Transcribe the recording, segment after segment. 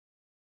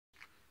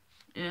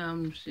And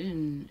I'm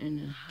sitting in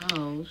the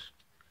house.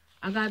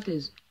 I got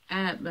this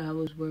app that I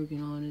was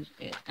working on. This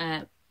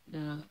app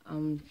that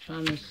I'm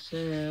trying to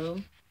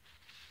sell.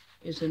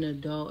 It's an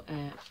adult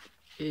app.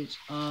 It's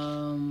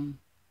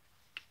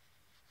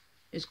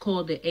it's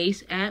called the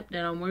Ace app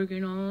that I'm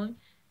working on.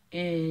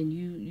 And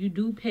you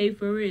do pay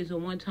for it. It's a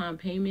one-time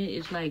payment.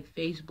 It's like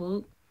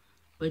Facebook,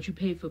 but you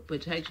pay for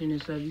protection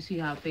and stuff. You see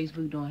how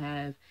Facebook don't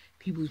have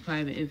people's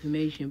private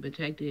information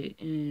protected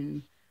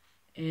and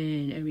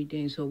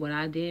everything. So what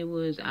I did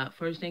was,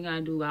 first thing I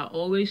do, I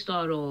always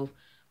start off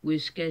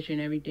with sketching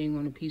everything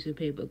on a piece of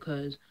paper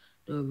because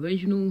the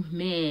original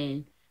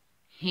man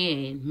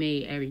hand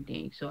made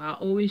everything. So I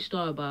always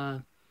start by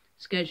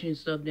sketching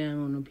stuff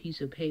down on a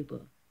piece of paper.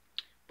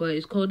 But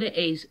it's called the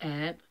Ace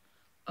app.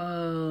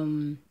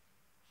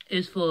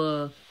 It's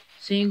for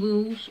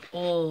singles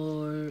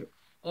or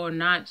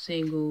not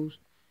singles.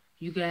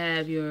 You can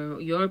have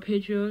your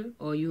picture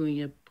or you and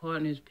your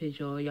partner's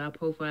picture or your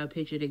profile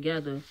picture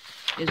together.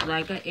 It's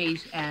like an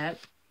Ace app.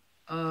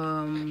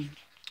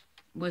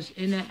 What's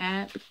in the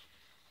app?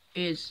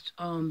 It's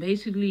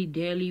basically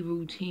daily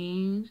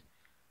routines.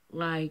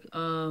 Like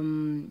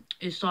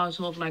it starts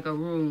off like a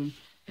room.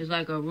 It's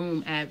like a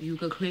room app. You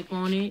could click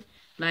on it.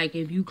 Like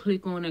if you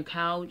click on a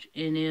couch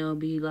and it'll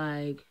be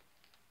like,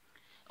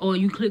 or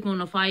you click on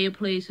the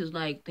fireplace, it's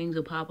like things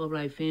will pop up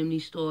like family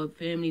stories,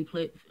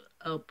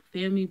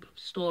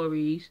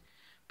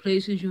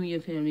 places you and your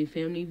family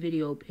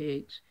video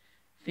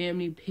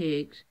family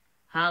pics,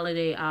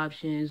 holiday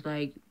options,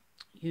 like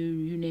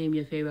you name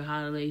your favorite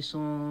holiday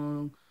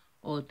song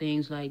or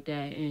things like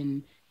that,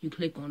 and you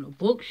click on the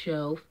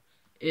bookshelf,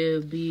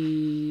 it'll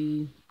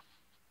be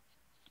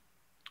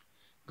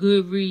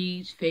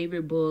Goodreads,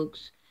 favorite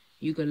books.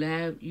 You could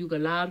live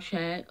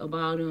chat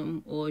about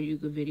them, or you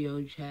could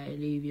video chat,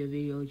 leave your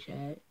video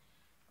chat.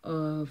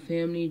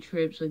 Family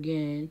trips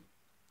again.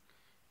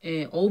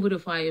 And over the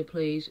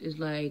fireplace is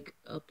like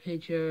a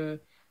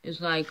picture. It's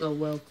like a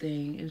wealth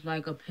thing. It's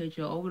like a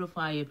picture over the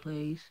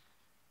fireplace.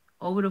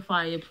 Over the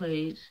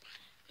fireplace,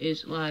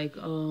 it's like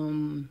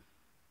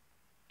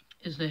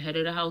it's the head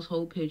of the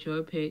household picture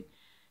or pic.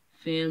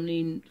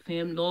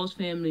 Lost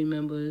family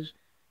members.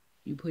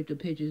 You put the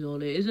pictures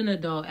on there. It's an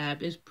adult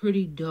app. It's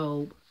pretty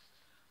dope.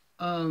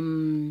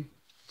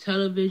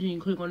 Television, you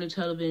click on the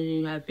television,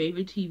 you have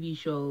favorite TV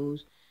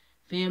shows,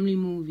 family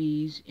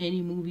movies,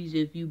 any movies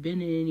if you've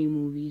been in any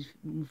movies,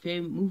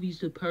 favorite movies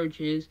to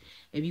purchase.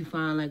 If you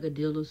find like a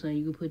deal or something,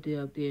 you can put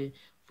that up there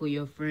for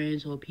your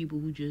friends or people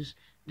who just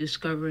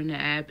discovering the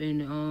app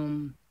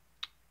and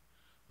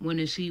want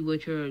to see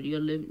what you're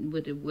living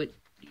with,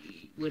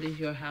 what is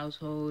your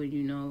household,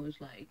 it's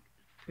like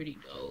pretty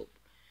dope.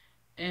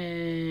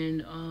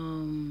 And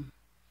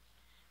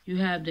you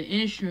have the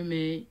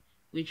instrument,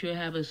 which will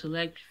have a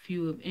select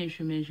few of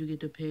instruments you get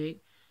to pick.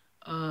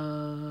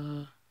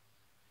 And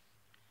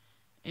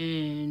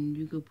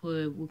you could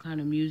put what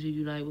kind of music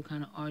you like, what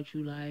kind of art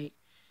you like.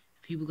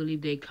 People can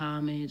leave their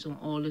comments on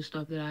all the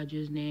stuff that I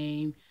just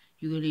named.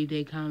 You can leave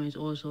their comments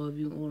also if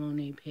you all on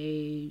their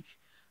page.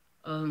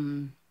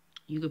 You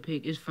could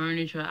pick, it's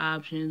furniture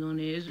options on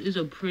there.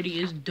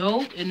 It's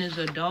dope and it's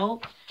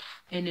adult.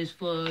 And it's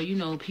for,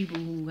 people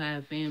who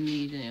have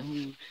families and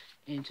who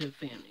into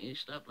family and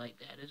stuff like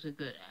that. It's a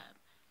good app.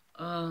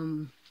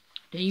 Then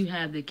you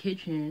have the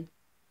kitchen,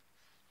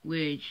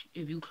 which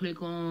if you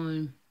click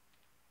on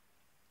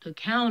the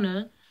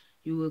counter,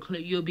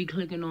 you'll be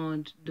clicking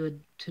on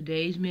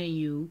today's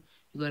menu.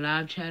 You got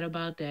live chat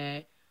about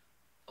that.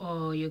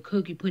 Or you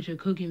put your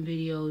cooking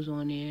videos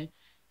on there.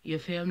 Your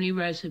family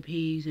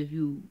recipes if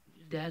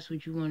that's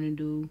what you want to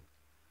do.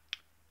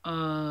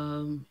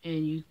 And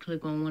you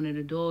click on one of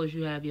the doors,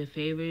 you have your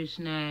favorite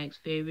snacks,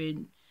 favorite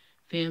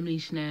family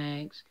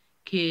snacks,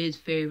 kids'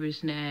 favorite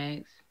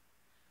snacks.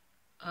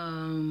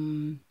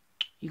 You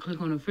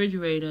click on the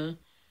refrigerator,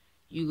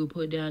 you can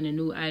put down the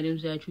new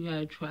items that you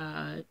have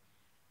tried,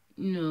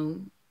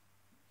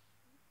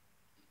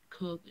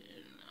 cook,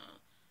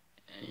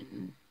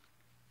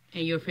 and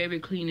your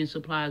favorite cleaning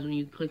supplies when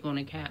you click on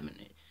a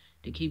cabinet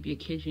to keep your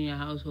kitchen, your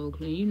household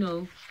clean.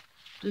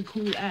 It's a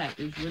cool app.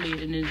 It's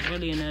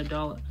really an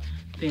adult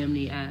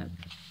family app.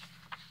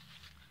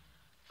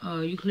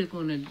 You click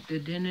on the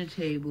dinner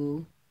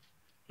table.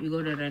 You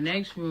go to the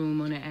next room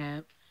on the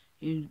app.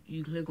 You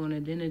click on the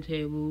dinner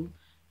table.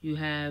 You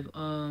have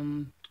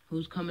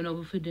who's coming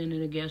over for dinner.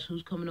 The guest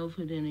who's coming over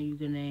for dinner. You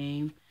can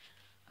name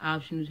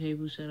optional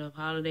table set up,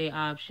 holiday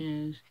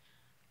options,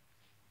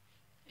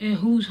 and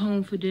who's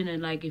home for dinner.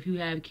 Like if you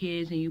have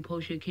kids and you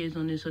post your kids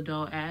on this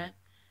adult app,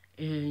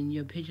 and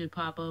your pictures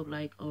pop up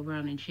like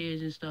around in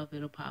chairs and stuff,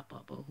 it'll pop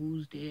up. Or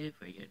who's there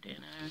for your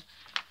dinner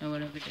and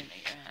whatever dinner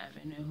you're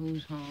having, and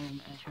who's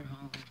home at your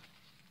home.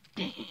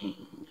 Dang.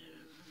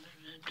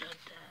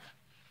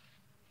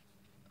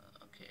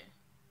 Okay.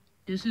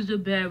 This is the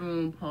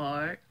bedroom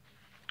part.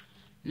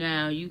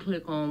 Now you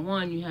click on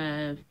one, you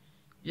have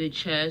the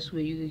chest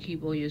where you can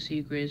keep all your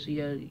secrets,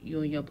 you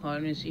and your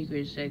partner's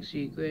secrets, sex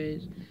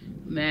secrets,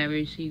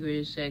 marriage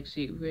secrets, sex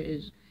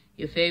secrets.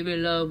 your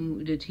favorite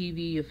the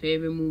TV, your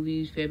favorite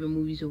movies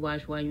to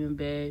watch while you're in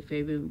bed,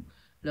 favorite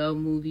love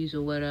movies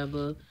or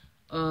whatever.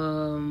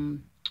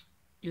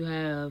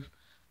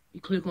 You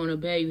click on the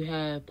bed, you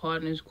have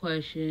partners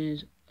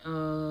questions,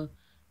 pillow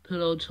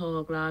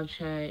talk, live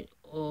chat,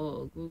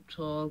 or group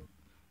talk.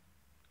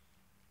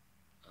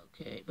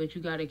 Okay, but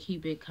you gotta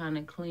keep it kind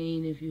of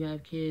clean if you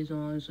have kids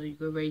on, so you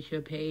can rate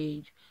your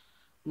page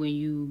when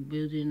you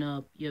building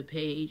up your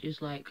page.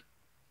 It's like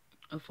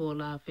a full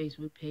live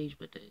Facebook page,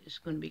 but it's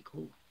gonna be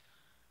cool.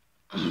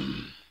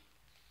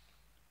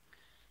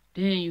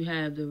 Then you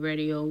have the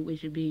radio,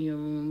 which would be in your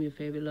room, your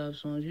favorite love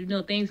songs.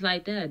 Things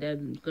like that. That's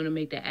going to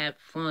make the app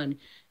fun.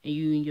 And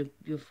you and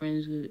your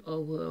friends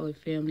or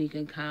family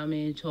can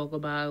comment and talk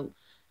about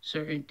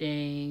certain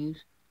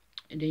things.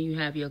 And then you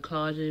have your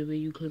closet, where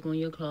you click on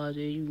your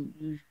closet.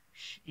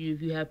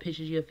 If you have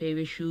pictures of your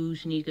favorite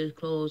shoes, sneakers,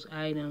 clothes,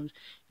 items,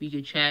 we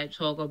can chat,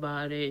 talk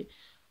about it,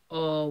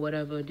 or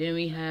whatever. Then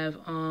we have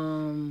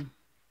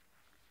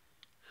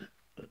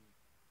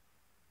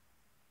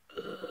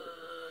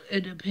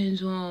it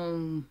depends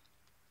on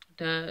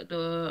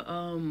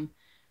the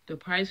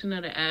pricing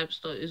of the app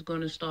is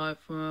going to start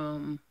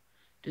from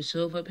the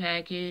silver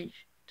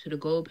package to the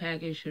gold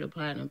package to the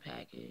platinum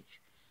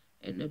package.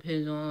 It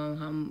depends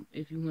on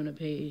if you want to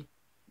pay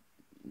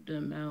the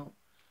amount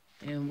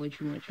and what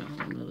you want your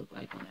home to look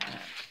like on the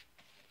app.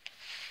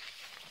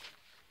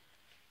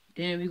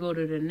 Then we go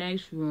to the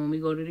next room. We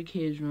go to the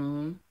kids'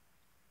 room.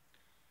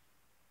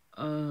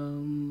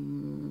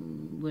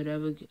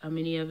 How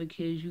many other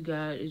kids you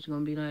got, it's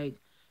gonna be like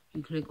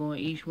you click on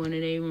each one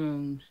of their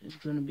rooms.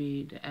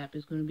 The app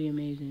is gonna be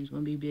amazing. It's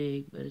gonna be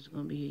big, but it's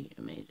gonna be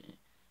amazing.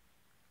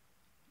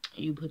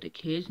 You put the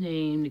kid's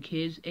name, the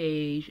kid's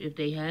age, if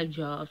they have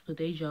jobs, put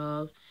their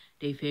jobs,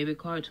 their favorite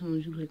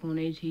cartoons, you click on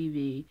their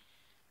TV,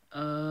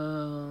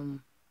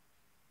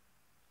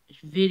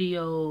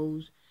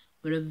 videos,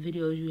 whatever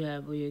videos you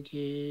have for your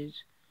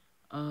kids,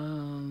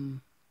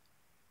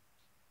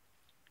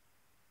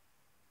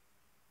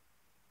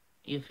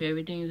 your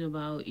favorite things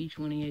about each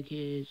one of your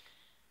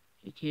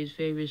kids'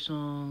 favorite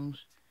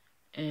songs,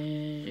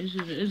 and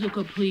it's a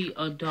complete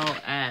adult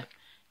app.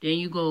 Then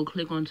you go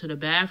click onto the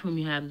bathroom,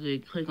 you have to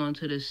click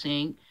onto the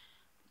sink,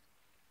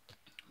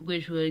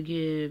 which would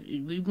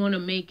we want to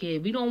make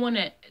it, we don't want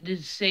to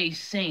just say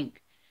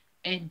sink,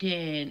 and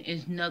then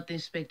it's nothing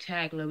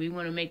spectacular. We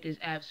want to make this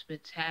app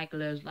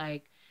spectacular. It's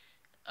like,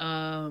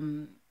 I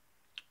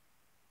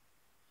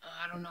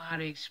don't know how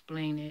to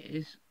explain it.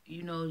 It's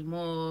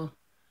more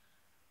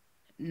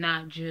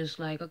not just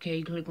like, okay,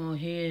 you click on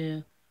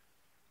here.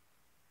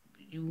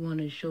 You want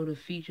to show the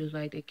features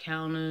like the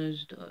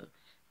counters,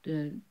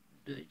 the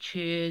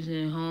chairs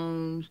and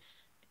homes,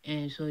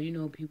 and so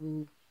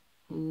people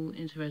who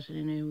interested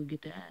in it will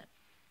get the app.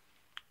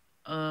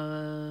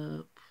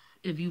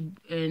 If you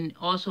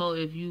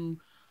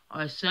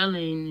are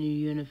selling,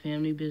 you're in a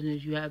family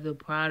business, you have the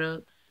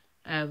product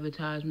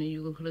advertisement.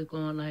 You can click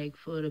on like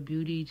for the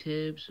beauty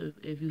tips,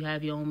 if you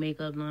have your own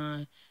makeup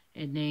line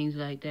and things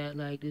like that.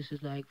 Like this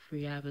is like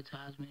free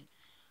advertisement.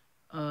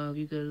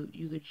 You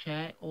could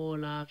chat or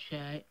live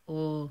chat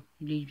or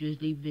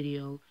just leave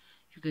video.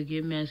 You could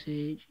give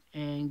message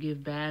and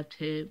give bath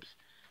tips,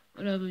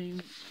 whatever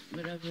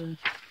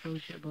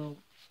floats your boat.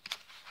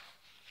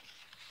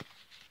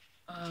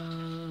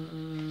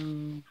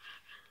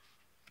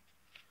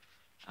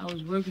 I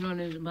was working on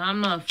this, but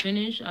I'm not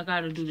finished. I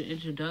gotta do the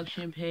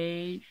introduction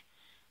page,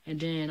 and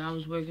then I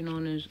was working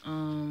on this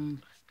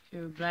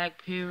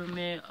Black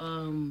Pyramid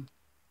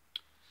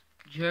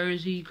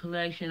jersey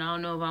collection. I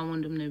don't know if I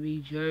want them to be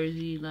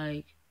jersey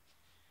like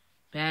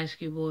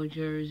basketball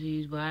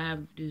jerseys, but I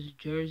have this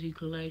jersey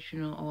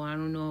collection, or I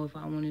don't know if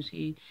I want to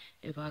see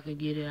if I could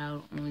get it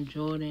out on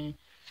Jordan.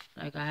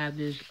 Like I have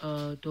this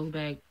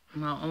throwback,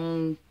 my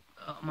own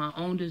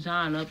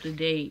design, up to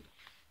date,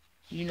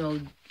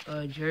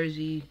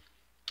 jersey.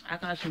 I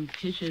got some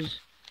pictures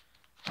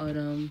of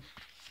them,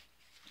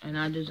 and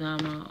I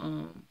designed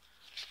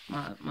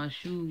my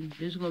shoe.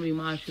 This is gonna be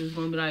my shoe. It's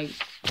gonna be like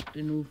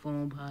the new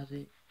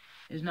Foamposite.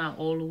 It's not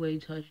all the way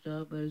touched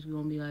up, but it's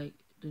gonna be like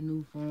the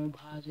new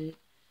Foamposite.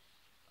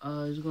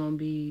 It's gonna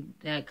be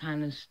that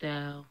kind of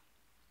style.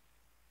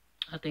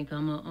 I think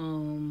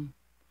I'm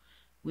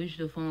wish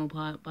the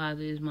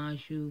Foamposite is my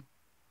shoe.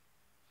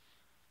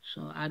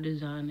 So I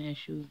designed that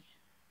shoe.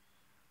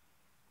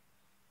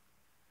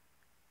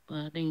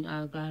 But I think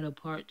I got a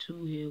part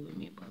 2 here with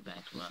me. But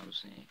back to what I was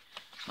saying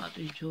about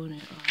this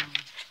Jordan,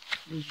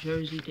 this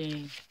jersey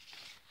thing.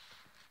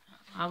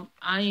 I've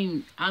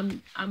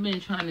been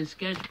trying to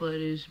sketch, but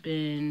it's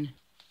been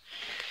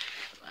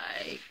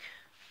like,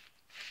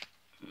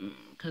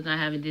 because I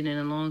haven't did it in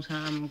a long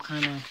time. I'm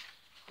kind of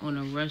on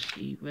a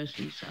rusty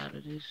side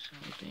of this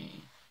whole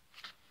thing.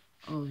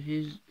 Oh,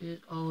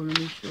 let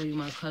me show you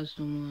my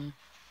custom one.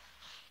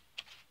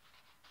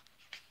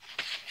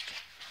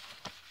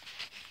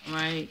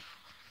 Right?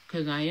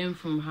 Because I am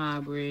from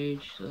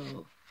Highbridge,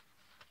 so.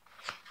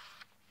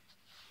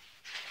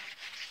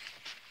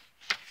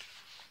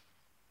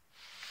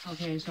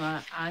 Okay, so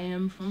I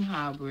am from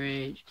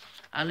Highbridge.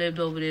 I lived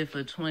over there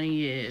for 20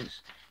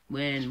 years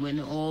when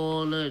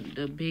all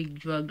the big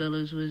drug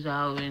dealers was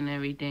out and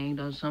everything.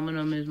 Though some of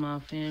them is my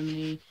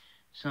family,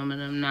 some of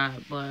them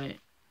not. But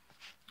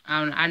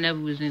I never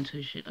was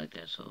into shit like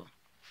that, so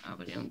I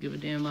really don't give a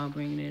damn about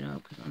bringing it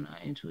up because I'm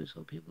not into it,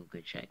 so people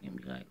could check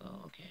and be like,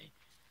 oh, okay.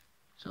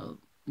 So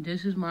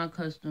this is my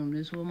custom.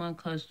 This is what my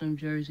custom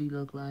jersey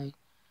look like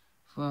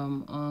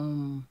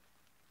from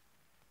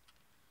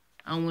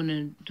I want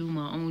to do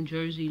my own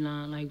jersey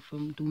line, like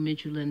from through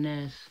Mitchell and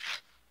Ness.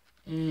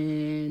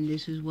 And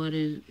this is what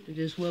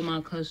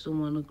my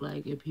custom one look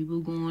like. If people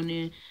go on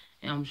there,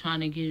 and I'm trying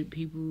to get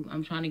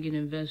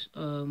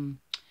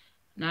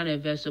not an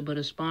investor, but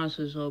a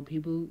sponsor, so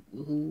people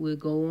who would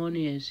go on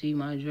there and see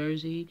my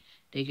jersey,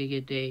 they could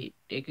get their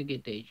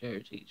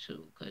jersey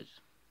too. Cause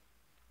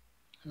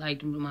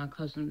like my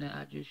custom that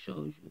I just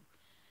showed you,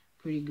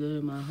 pretty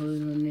good. My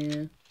hood on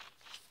there.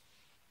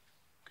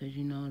 Cause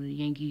you know the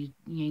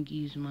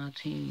Yankees my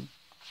team,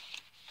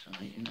 so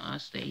you know I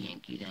stay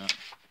Yankeed up.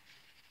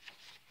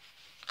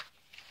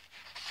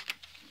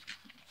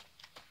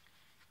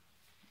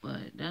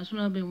 But that's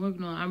what I've been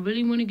working on. I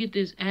really want to get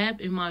this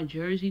app in my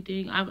jersey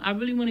thing. I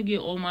really want to get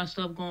all my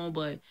stuff going,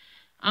 but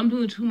I'm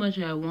doing too much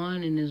at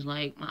one, and it's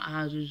like my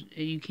eyes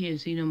you can't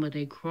see them, but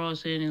they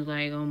cross it, and it's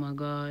like, oh my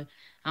god,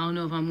 I don't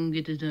know if I'm gonna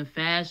get this done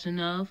fast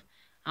enough.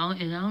 I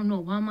don't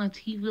know why my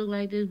teeth look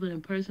like this, but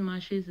in person my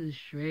shit is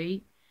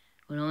straight.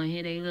 But on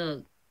here they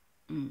look,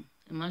 and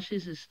my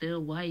shit is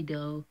still white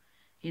though.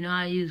 You know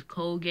I use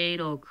Colgate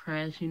or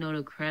Crest, you know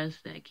the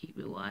Crest that keep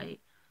it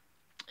white.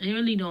 It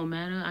really don't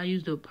matter. I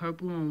use the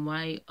purple and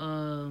white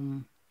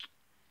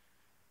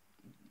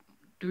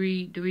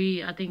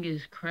three I think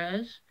it's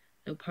Crest,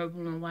 the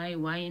purple and white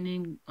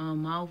whitening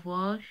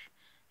mouthwash,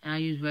 and I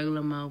use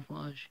regular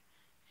mouthwash.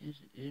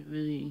 It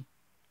really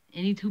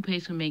any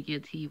toothpaste will make your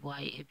teeth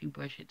white if you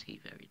brush your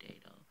teeth every day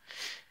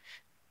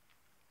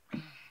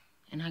though.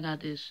 And I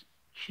got this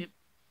chip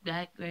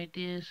back right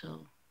there,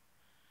 so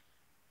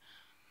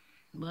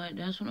but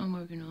that's what I'm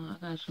working on. I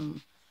got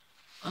some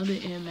other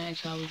Air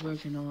Max I was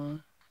working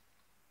on.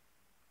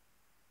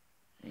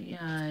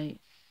 Yeah, I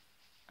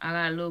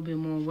got a little bit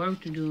more work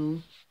to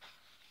do.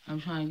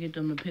 I'm trying to get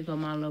them to pick up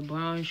my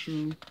LeBron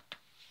shoe,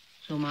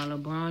 so my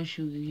LeBron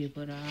shoe can get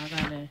put out. I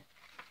got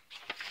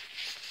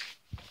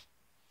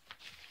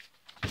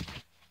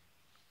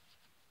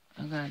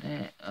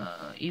that.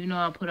 Even though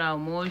I put out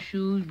more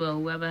shoes, but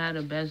whoever had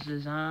the best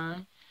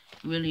design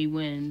really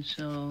wins.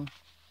 So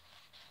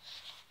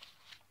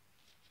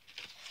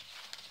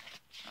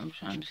I'm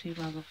trying to see if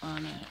I can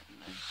find that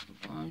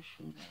LeBron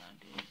shoe that I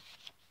did.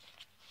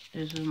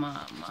 This is my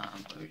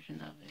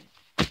version of it.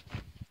 I'm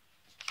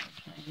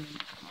trying to get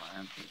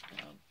mine picked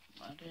up.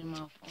 I did my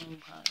phone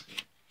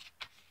pocket.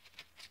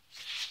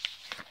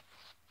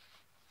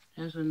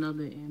 That's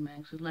another Air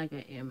Max. It's like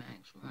an Air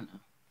Max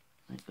runner.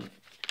 Like a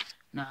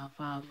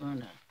 9.5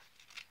 runner.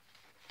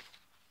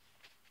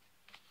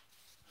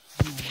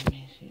 Let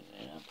me see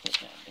where I put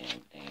that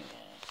damn thing at.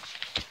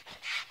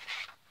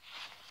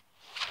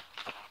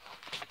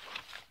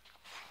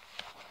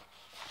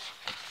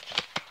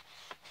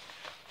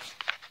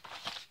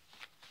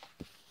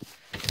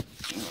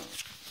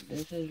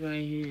 This is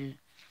right here.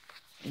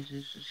 It's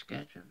just a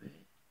sketch of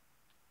it.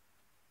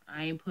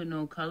 I ain't put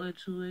no color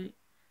to it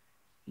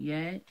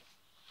yet.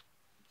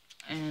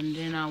 And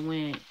then I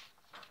went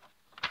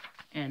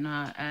and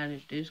I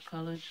added this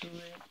color to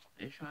it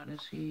to try to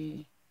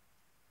see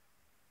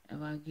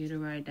if I get it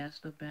right. That's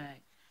the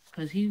back.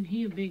 Cause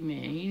he a big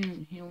man. He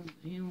don't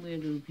wear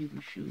little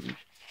people's shoes,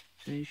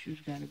 so his shoes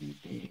gotta be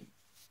big.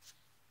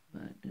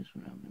 But this is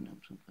what I've been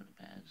up to for the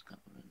past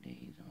couple of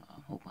days.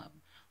 I hope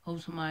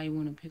somebody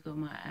wanna pick up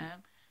my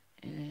app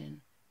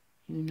and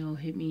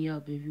hit me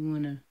up if you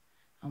wanna.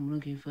 I'm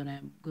looking for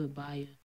that good buyer.